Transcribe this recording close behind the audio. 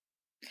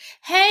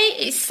Hey,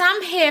 it's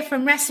Sam here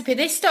from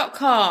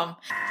RecipeThis.com.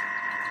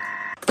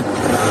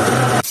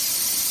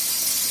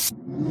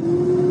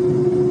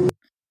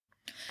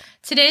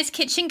 Today's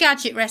kitchen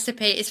gadget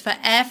recipe is for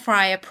air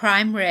fryer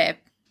prime rib.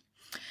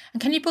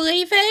 And can you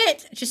believe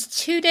it? Just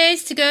 2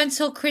 days to go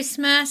until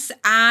Christmas,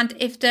 and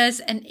if there's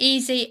an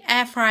easy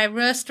air fryer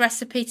roast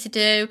recipe to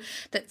do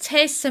that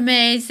tastes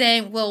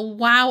amazing, will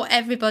wow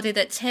everybody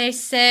that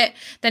tastes it,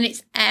 then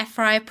it's air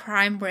fryer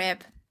prime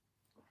rib.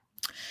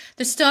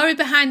 The story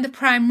behind the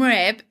prime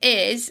rib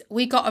is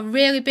we got a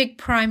really big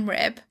prime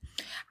rib,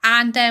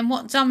 and then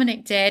what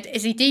Dominic did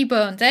is he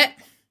deboned it.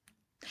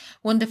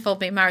 Wonderful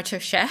being married to a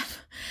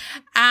chef.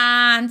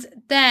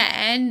 And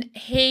then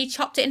he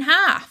chopped it in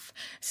half,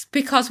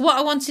 because what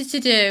I wanted to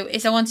do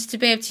is I wanted to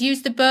be able to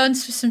use the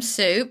bones for some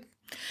soup,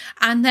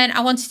 and then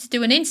I wanted to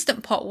do an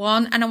Instant Pot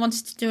one, and I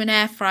wanted to do an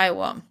air fryer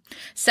one.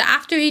 So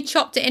after he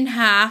chopped it in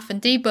half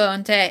and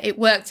deboned it, it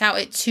worked out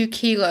at 2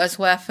 kilos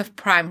worth of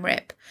prime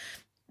rib.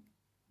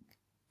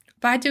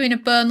 By doing a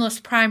boneless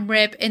prime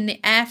rib in the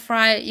air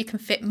fryer, you can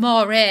fit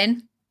more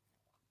in.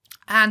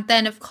 And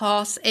then, of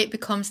course, it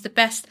becomes the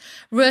best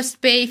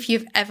roast beef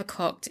you've ever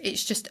cooked.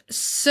 It's just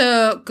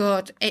so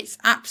good. It's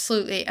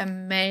absolutely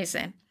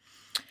amazing.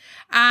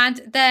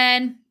 And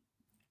then,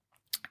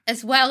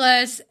 as well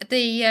as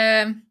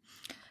the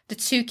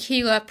 2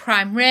 kilo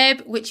prime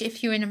rib, which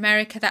if you're in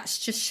America, that's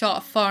just short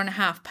of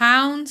 4.5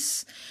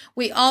 pounds.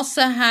 We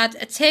also had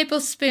a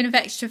tablespoon of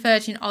extra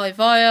virgin olive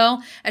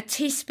oil, a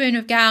teaspoon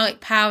of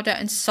garlic powder,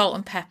 and salt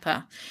and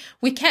pepper.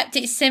 We kept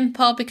it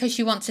simple because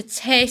you want to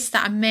taste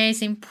that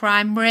amazing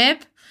prime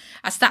rib,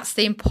 as that's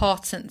the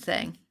important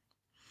thing.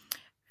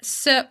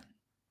 So,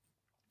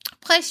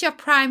 place your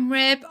prime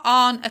rib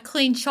on a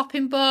clean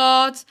chopping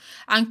board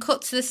and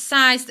cut to the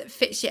size that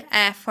fits your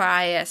air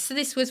fryer. So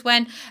this was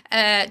when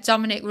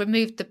Dominic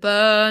removed the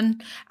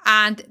bone,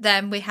 and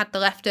then we had the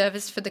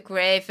leftovers for the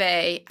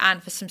gravy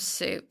and for some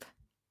soup.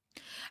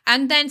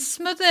 And then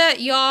smother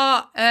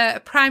your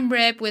prime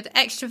rib with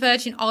extra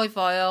virgin olive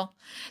oil,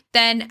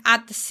 then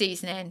add the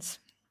seasonings.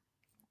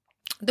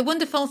 The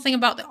wonderful thing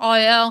about the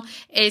oil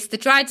is the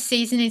dried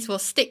seasonings will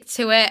stick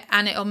to it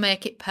and it'll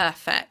make it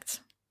perfect.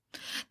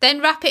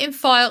 Then wrap it in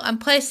foil and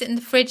place it in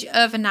the fridge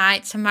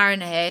overnight to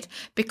marinate,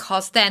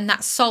 because then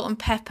that salt and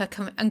pepper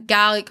and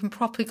garlic can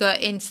properly go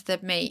into the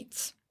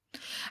meat.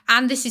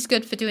 And this is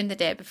good for doing the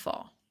day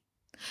before.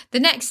 The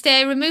next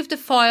day, remove the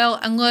foil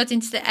and load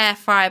into the air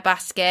fryer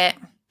basket.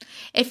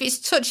 If it's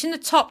touching the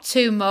top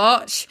too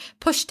much,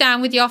 push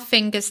down with your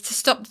fingers to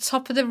stop the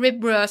top of the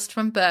rib roast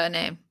from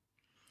burning.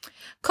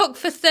 Cook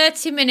for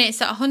 30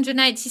 minutes at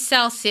 180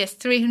 Celsius,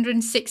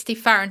 360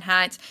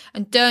 Fahrenheit,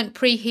 and don't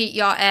preheat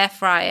your air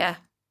fryer.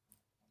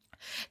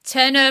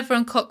 Turn over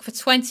and cook for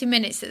 20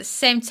 minutes at the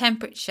same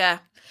temperature.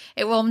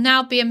 It will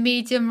now be a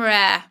medium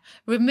rare.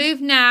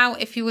 Remove now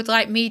if you would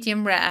like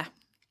medium rare.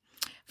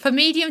 For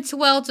medium to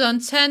well done,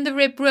 turn the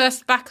rib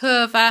roast back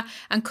over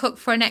and cook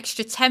for an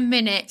extra 10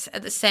 minutes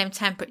at the same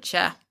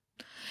temperature.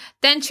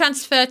 Then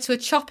transfer to a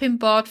chopping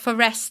board for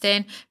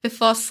resting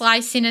before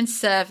slicing and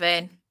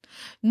serving.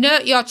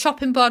 Note your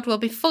chopping board will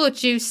be full of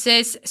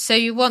juices, so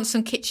you want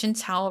some kitchen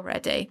towel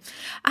ready.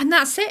 And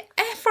that's it,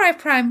 air fry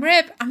prime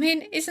rib. I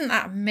mean, isn't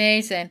that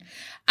amazing?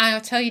 And I'll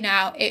tell you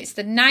now, it's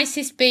the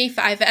nicest beef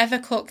I've ever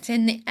cooked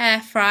in the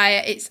air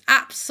fryer. It's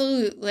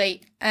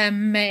absolutely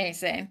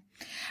amazing.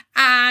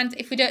 And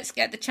if we don't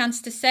get the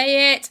chance to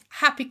say it,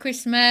 happy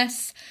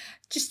Christmas.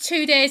 Just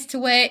 2 days to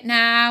wait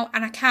now,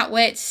 and I can't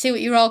wait to see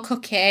what you're all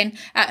cooking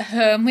at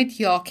home with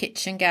your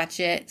kitchen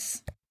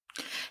gadgets.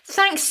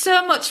 Thanks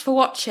so much for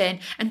watching,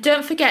 and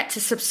don't forget to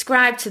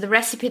subscribe to the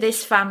Recipe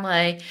This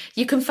family.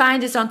 You can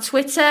find us on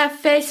Twitter,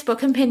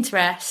 Facebook and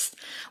Pinterest.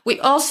 We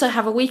also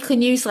have a weekly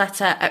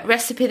newsletter at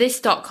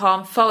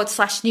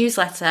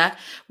recipethis.com/newsletter,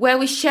 where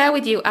we share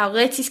with you our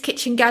latest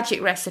kitchen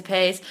gadget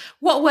recipes,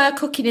 what we're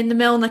cooking in the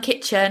Milner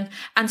kitchen,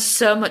 and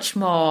so much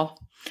more.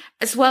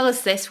 As well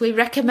as this, we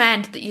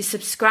recommend that you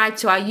subscribe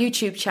to our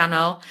YouTube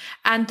channel,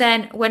 and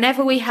then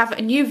whenever we have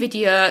a new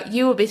video,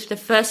 you will be the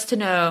first to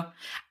know.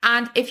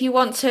 And if you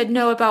want to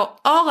know about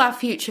all our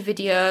future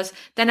videos,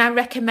 then I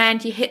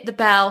recommend you hit the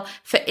bell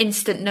for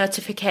instant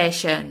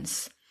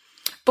notifications.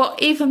 But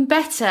even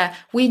better,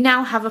 we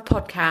now have a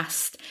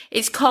podcast.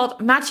 It's called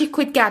Magic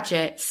with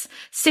Gadgets.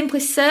 Simply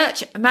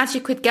search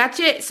Magic with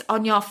Gadgets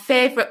on your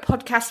favourite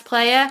podcast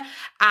player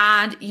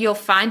and you'll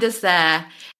find us there.